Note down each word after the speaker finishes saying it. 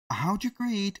How to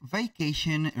create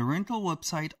vacation rental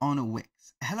website on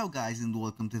Wix. Hello guys and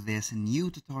welcome to this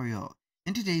new tutorial.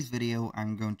 In today's video,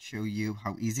 I'm going to show you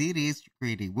how easy it is to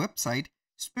create a website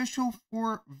special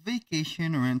for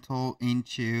vacation rental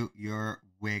into your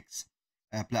Wix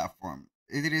platform.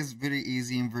 It is very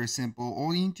easy and very simple.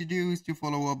 All you need to do is to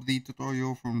follow up the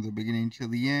tutorial from the beginning to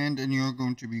the end and you're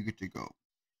going to be good to go.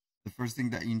 The first thing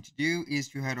that you need to do is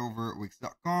to head over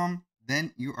wix.com.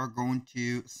 Then you are going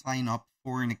to sign up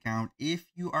for an account if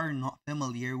you are not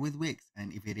familiar with Wix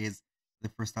and if it is the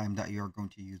first time that you are going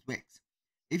to use Wix.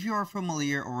 If you are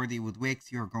familiar already with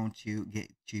Wix, you're going to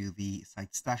get to the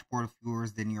site's dashboard of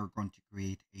yours. Then you're going to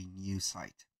create a new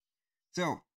site.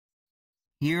 So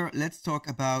here, let's talk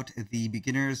about the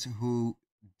beginners who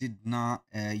did not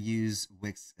use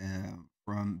Wix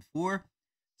from before.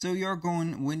 So you're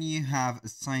going, when you have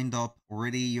signed up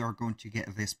already, you're going to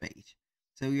get this page.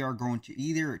 So you are going to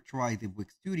either try the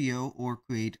Wix Studio or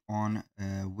create on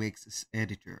Wix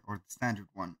editor or the standard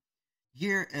one.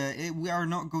 Here, we are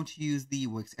not going to use the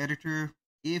Wix editor.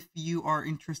 If you are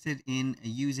interested in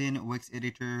using Wix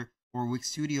editor or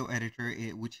Wix Studio editor,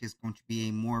 which is going to be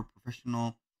a more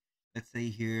professional, let's say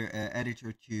here,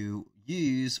 editor to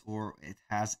use, or it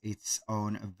has its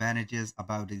own advantages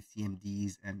about the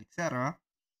CMDs and etc.,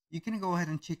 you can go ahead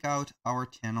and check out our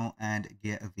channel and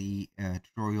get the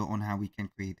tutorial on how we can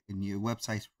create a new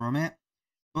website from it.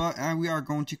 But we are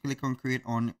going to click on create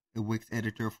on a Wix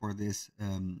editor for this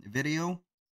video.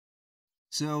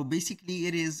 So basically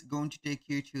it is going to take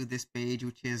you to this page,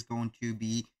 which is going to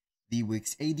be the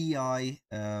Wix ADI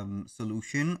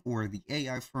solution, or the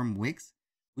AI from Wix,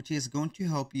 which is going to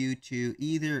help you to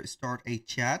either start a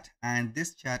chat, and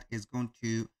this chat is going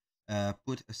to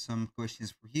put some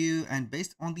questions for you, and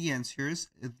based on the answers,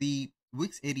 the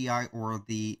Wix ADI or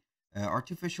the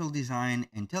artificial design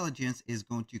intelligence is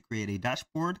going to create a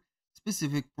dashboard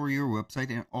specific for your website,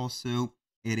 and also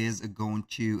it is going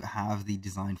to have the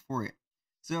design for it.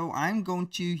 So I'm going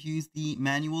to use the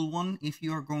manual one. If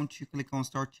you are going to click on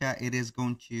start chat, it is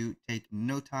going to take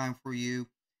no time for you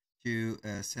to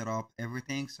set up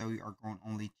everything. So you are going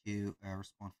only to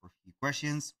respond for a few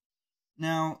questions.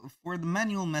 Now, for the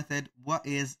manual method, what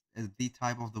is the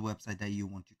type of the website that you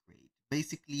want to create?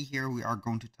 Basically, here we are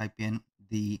going to type in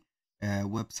the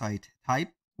website type,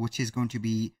 which is going to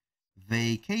be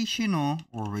vacational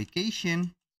or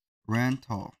vacation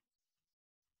rental.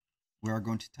 We are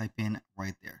going to type in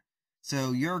right there.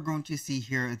 So you're going to see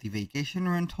here the vacation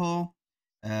rental.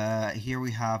 Here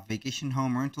we have vacation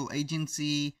home rental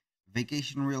agency,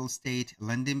 vacation real estate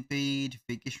landing page,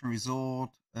 vacation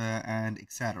resort, and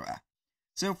etc.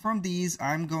 So from these,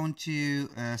 I'm going to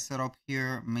set up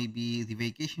here maybe the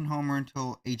vacation home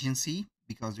rental agency,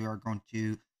 because we are going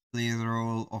to play the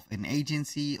role of an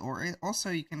agency, or also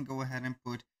you can go ahead and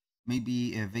put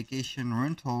maybe a vacation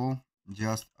rental,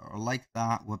 just like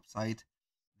that website.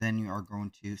 Then you are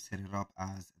going to set it up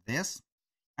as this,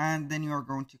 and then you are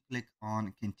going to click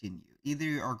on continue. Either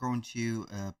you are going to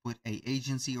put a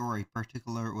agency or a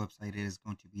particular website, it is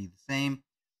going to be the same.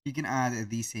 You can add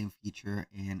the same feature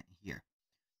in here.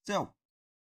 So,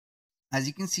 as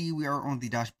you can see, we are on the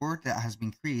dashboard that has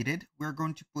been created. We're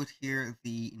going to put here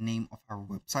the name of our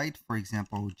website, for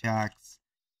example, Jack's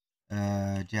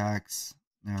rentals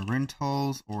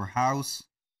or house,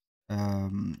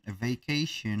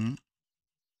 vacation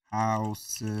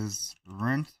houses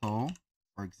rental,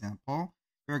 for example.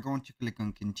 We're going to click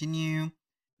on continue.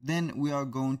 Then we are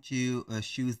going to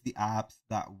choose the apps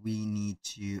that we need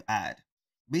to add.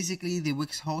 Basically, the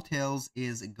Wix Hotels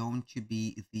is going to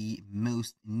be the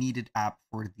most needed app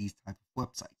for these type of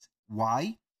websites.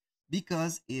 Why?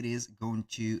 Because it is going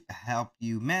to help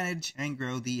you manage and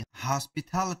grow the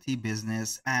hospitality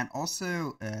business, and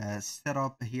also set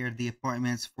up here the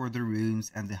appointments for the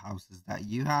rooms and the houses that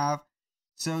you have.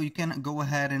 So you can go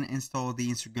ahead and install the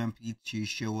Instagram feed to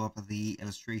show up the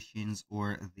illustrations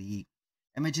or the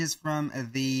images from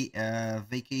the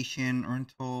vacation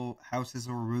rental houses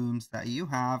or rooms that you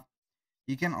have.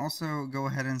 You can also go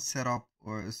ahead and set up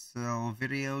or sell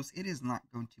videos. It is not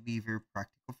going to be very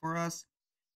practical for us,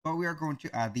 but we are going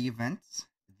to add the events,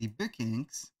 the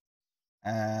bookings,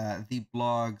 the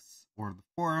blogs or the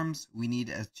forums. We need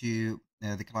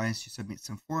the clients to submit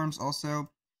some forms,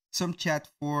 also some chat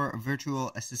for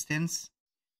virtual assistants,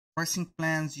 pricing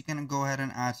plans. You can go ahead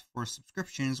and add for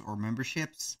subscriptions or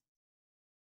memberships,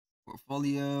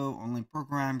 portfolio, online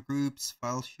program, groups,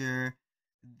 file share.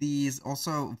 These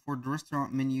also for the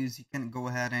restaurant menus, you can go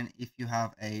ahead and if you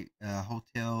have a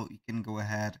hotel, you can go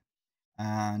ahead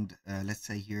and let's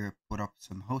say here put up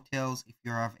some hotels. If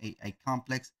you have a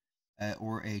complex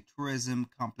or a tourism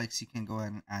complex, you can go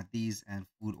ahead and add these, and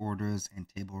food orders and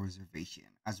table reservation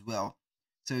as well.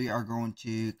 So you are going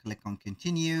to click on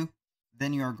continue.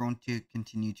 Then you are going to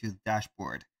continue to the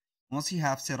dashboard. Once you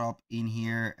have set up in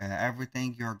here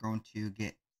everything, you are going to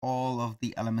get all of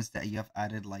the elements that you have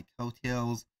added, like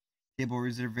hotels, table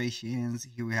reservations.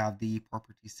 Here we have the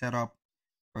property setup,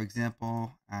 for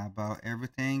example, about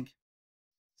everything.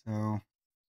 So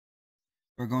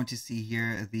we're going to see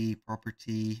here the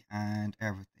property and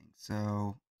everything.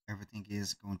 So everything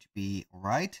is going to be all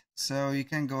right. So you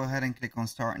can go ahead and click on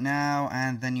start now,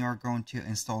 and then you are going to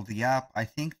install the app. I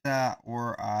think that,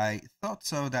 or I thought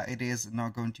so, that it is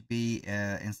not going to be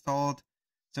installed.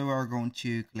 So we are going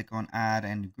to click on add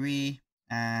and agree,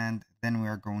 and then we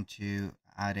are going to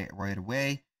add it right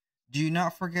away. Do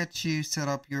not forget to set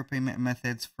up your payment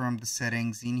methods from the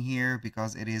settings in here,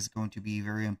 because it is going to be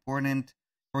very important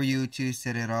for you to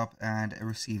set it up and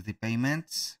receive the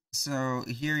payments. So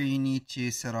here you need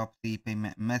to set up the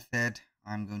payment method.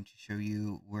 I'm going to show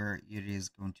you where it is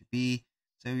going to be.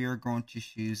 So you're going to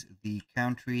choose the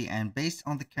country, and based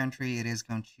on the country, it is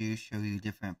going to show you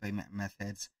different payment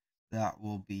methods that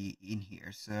will be in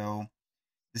here. So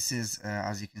this is,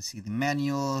 as you can see, the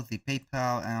manual, the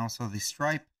PayPal, and also the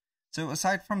Stripe. So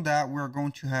aside from that, we're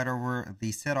going to head over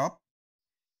the setup.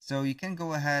 So you can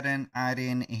go ahead and add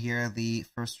in here the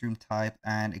first room type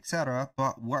and etc.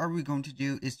 But what are we going to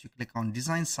do is to click on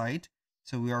design site.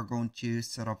 So we are going to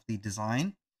set up the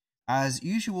design. As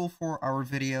usual for our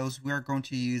videos, we are going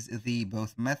to use the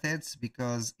both methods,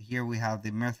 because here we have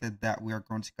the method that we are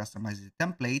going to customize the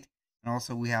template, and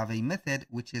also we have a method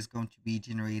which is going to be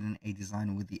generating a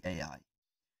design with the AI.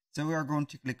 So we are going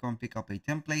to click on pick up a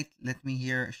template. Let me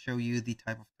here show you the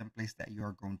type of templates that you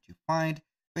are going to find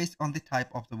based on the type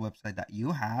of the website that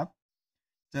you have.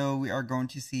 So we are going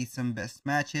to see some best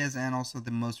matches and also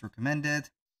the most recommended.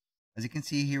 As you can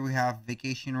see here, we have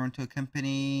vacation rental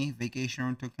company, vacation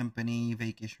rental company,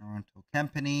 vacation rental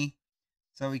company.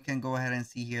 So we can go ahead and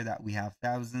see here that we have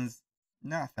thousands,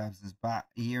 not thousands, but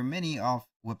here many of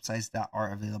websites that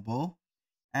are available,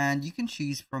 and you can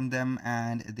choose from them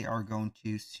and they are going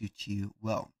to suit you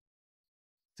well.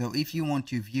 So if you want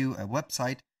to view a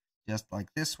website just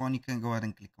like this one, you can go ahead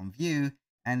and click on view,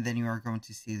 and then you are going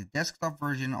to see the desktop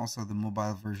version, also the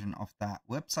mobile version of that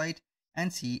website,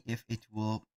 and see if it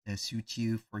will suit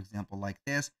you. For example, like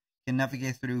this, you can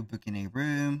navigate through booking a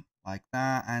room like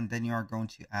that, and then you are going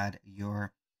to add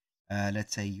your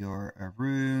let's say your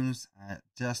rooms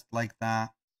just like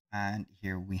that, and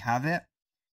here we have it.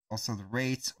 Also the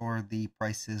rates or the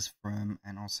prices from,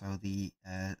 and also the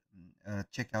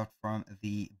checkout from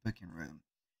the booking room.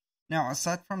 Now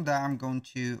aside from that, I'm going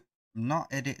to not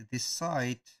edit this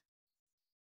site,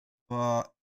 but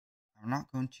I'm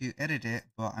not going to edit it,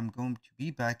 but I'm going to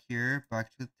be back here,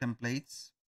 back to the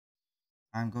templates.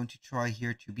 I'm going to try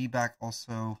here to be back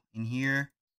also in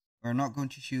here. We're not going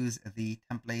to choose the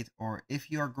template, or if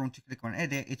you are going to click on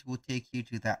edit, it will take you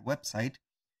to that website,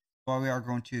 but we are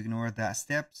going to ignore that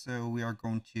step. So we are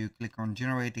going to click on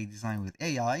generate a design with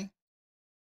AI,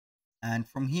 and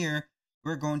from here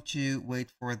we're going to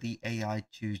wait for the AI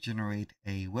to generate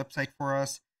a website for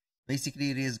us.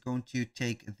 Basically, it is going to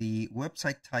take the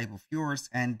website type of yours,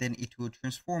 and then it will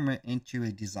transform it into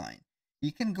a design.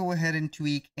 You can go ahead and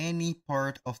tweak any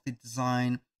part of the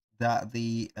design that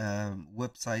the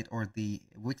website or the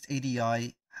Wix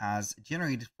ADI has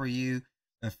generated for you,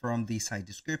 from the site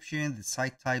description, the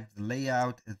site type, the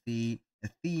layout, the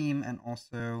theme, and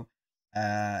also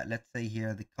let's say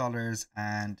here the colors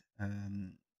and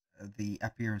the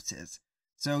appearances.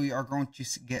 So you are going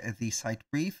to get the site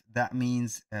brief. That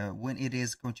means when it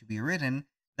is going to be written,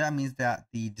 that means that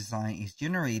the design is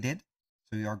generated.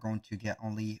 So you are going to get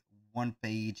only one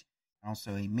page, and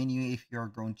also a menu if you are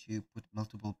going to put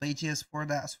multiple pages for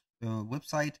that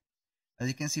website. As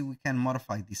you can see, we can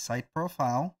modify the site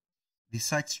profile, the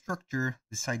site structure,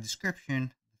 the site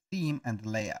description, the theme, and the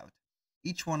layout.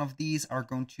 Each one of these are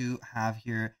going to have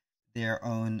here their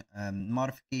own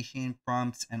modification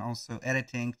prompts and also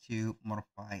editing to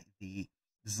modify the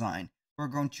design. We're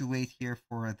going to wait here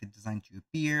for the design to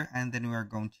appear, and then we are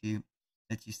going to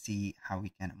let you see how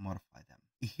we can modify them.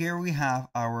 Here we have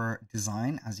our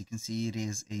design. As you can see, it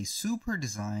is a super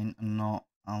design, not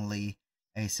only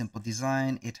a simple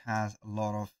design. It has a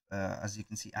lot of, as you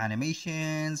can see,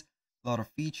 animations, a lot of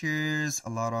features, a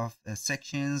lot of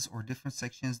sections or different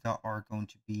sections that are going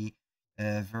to be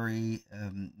very,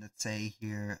 let's say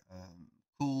here,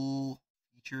 cool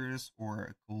features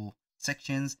or cool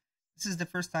sections. This is the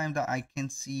first time that I can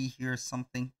see here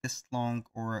something this long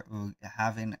or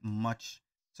having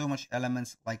so much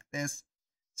elements like this.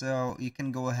 So you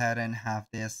can go ahead and have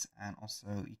this, and also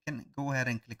you can go ahead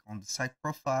and click on the site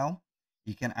profile.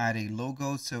 You can add a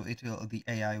logo, so the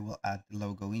AI will add the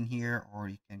logo in here, or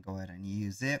you can go ahead and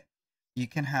use it. You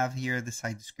can have here the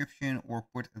site description, or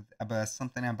put about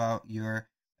something about your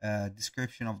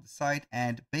description of the site,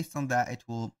 and based on that it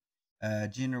will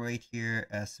generate here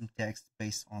some text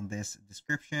based on this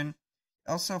description.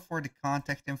 Also, for the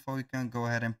contact info, you can go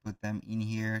ahead and put them in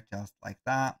here just like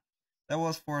that. That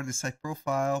was for the site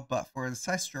profile, but for the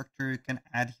site structure, you can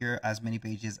add here as many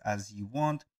pages as you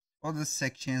want, or the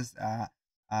sections that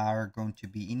are going to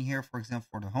be in here. For example,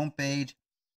 for the home page,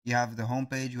 you have the home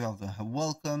page, you have the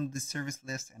welcome, the service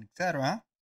list, and etc.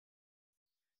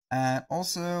 And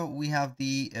also we have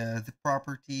the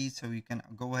property, so you can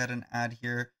go ahead and add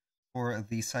here for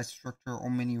the site structure or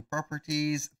menu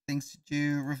properties, things to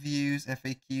do, reviews,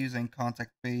 FAQs, and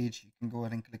contact page. You can go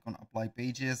ahead and click on apply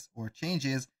pages or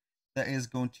changes. That is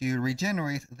going to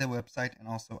regenerate the website and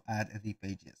also add the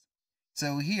pages.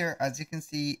 So here, as you can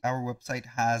see, our website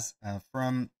has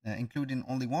including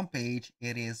only one page,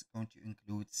 it is going to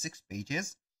include 6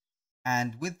 pages.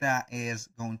 And with that is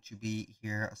going to be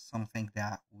here something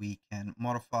that we can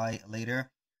modify later,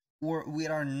 or we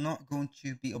are not going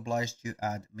to be obliged to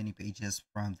add many pages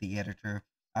from the editor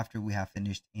after we have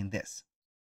finished in this.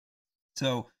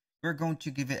 So we're going to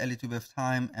give it a little bit of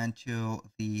time until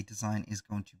the design is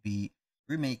going to be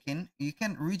remaking. You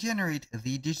can regenerate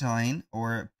the design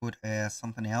or put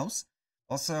something else.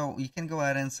 Also, you can go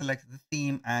ahead and select the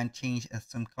theme and change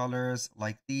some colors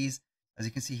like these. As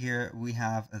you can see here, we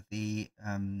have the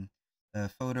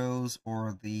photos,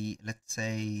 or let's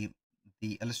say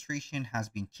the illustration has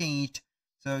been changed.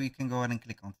 So you can go ahead and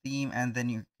click on theme, and then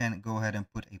you can go ahead and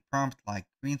put a prompt like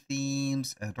green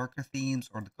themes, darker themes,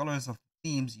 or the colors of the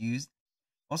themes used.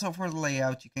 Also, for the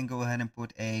layout, you can go ahead and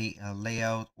put a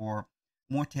layout or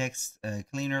more text,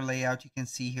 cleaner layout. You can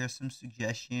see here some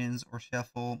suggestions, or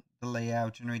shuffle the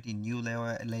layout, generate a new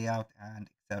layout, and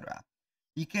etc.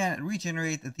 You can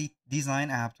regenerate the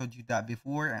design. I have told you that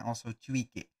before, and also tweak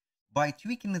it. By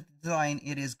tweaking the design,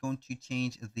 it is going to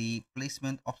change the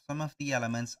placement of some of the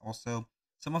elements, also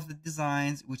some of the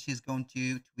designs, which is going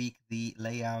to tweak the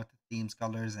layout, themes,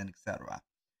 colors, and etc.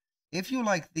 If you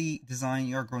like the design,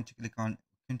 you're going to click on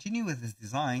continue with this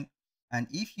design. And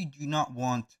if you do not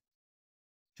want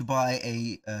to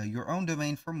buy your own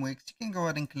domain from Wix, you can go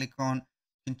ahead and click on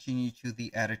continue to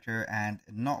the editor and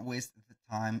not waste the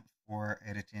time for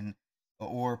editing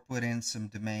or put in some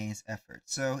domains effort.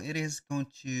 So it is going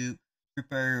to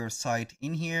prepare your site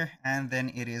in here, and then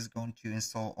it is going to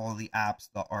install all the apps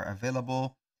that are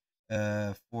available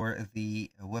for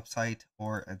the website,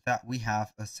 or that we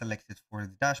have selected for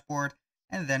the dashboard.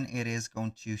 And then it is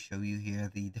going to show you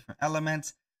here the different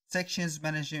elements, sections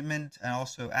management, and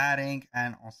also adding,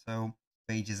 and also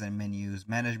pages and menus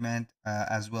management,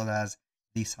 as well as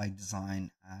the site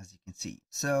design, as you can see.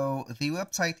 So the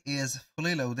website is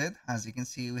fully loaded. As you can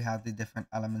see, we have the different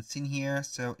elements in here.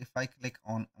 So if I click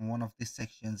on one of the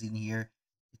sections in here,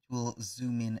 it will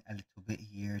zoom in a little bit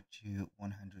here to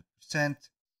 100%.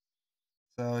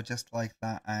 So just like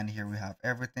that, and here we have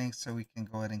everything. So we can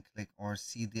go ahead and click or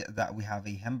see that we have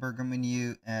a hamburger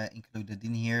menu included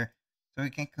in here. So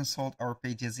we can consult our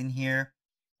pages in here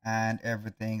and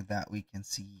everything that we can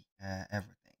see,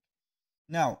 everything.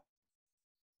 Now,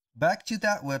 back to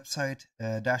that website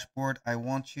dashboard, I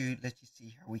want to let you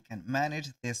see how we can manage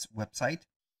this website.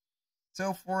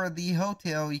 So for the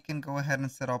hotel, you can go ahead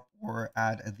and set up or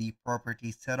add the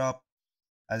property setup,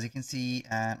 as you can see,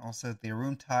 and also the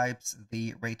room types,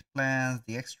 the rate plans,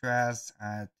 the extras,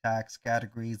 tax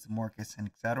categories, markets, and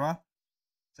etc.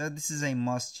 So this is a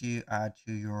must to add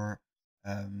to your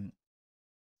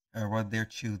right there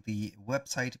to the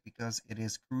website, because it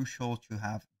is crucial to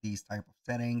have these type of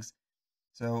settings.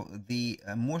 So the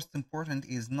most important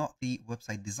is not the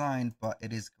website design, but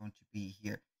it is going to be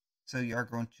here. So you are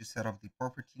going to set up the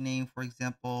property name, for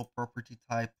example, property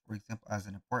type, for example, as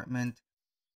an apartment,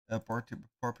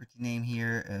 property name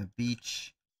here,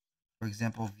 beach, for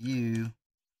example, view,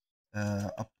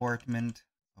 apartment,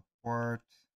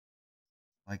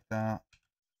 like that,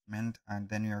 and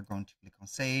then you are going to click on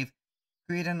save,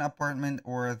 create an apartment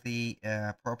or the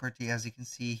property. As you can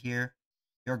see here,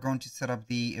 you're going to set up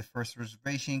the first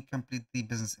reservation, complete the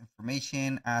business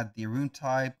information, add the room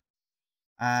type,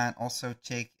 and also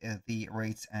check the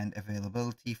rates and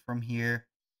availability from here.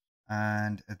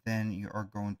 And then you are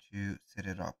going to set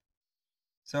it up.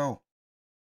 So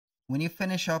when you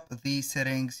finish up the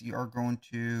settings, you are going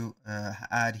to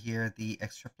add here the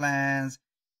extra plans,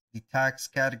 the tax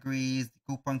categories, the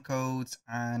coupon codes,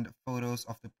 and photos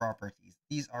of the properties.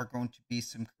 These are going to be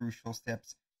some crucial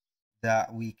steps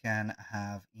that we can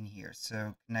have in here.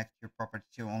 So connect your property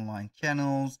to online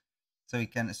channels so you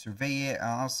can survey it,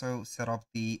 and also set up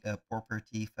the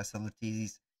property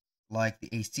facilities like the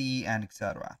AC and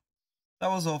etc. That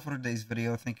was all for today's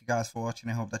video. Thank you guys for watching.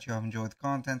 I hope that you have enjoyed the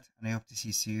content, and I hope to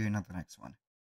see you in the next one.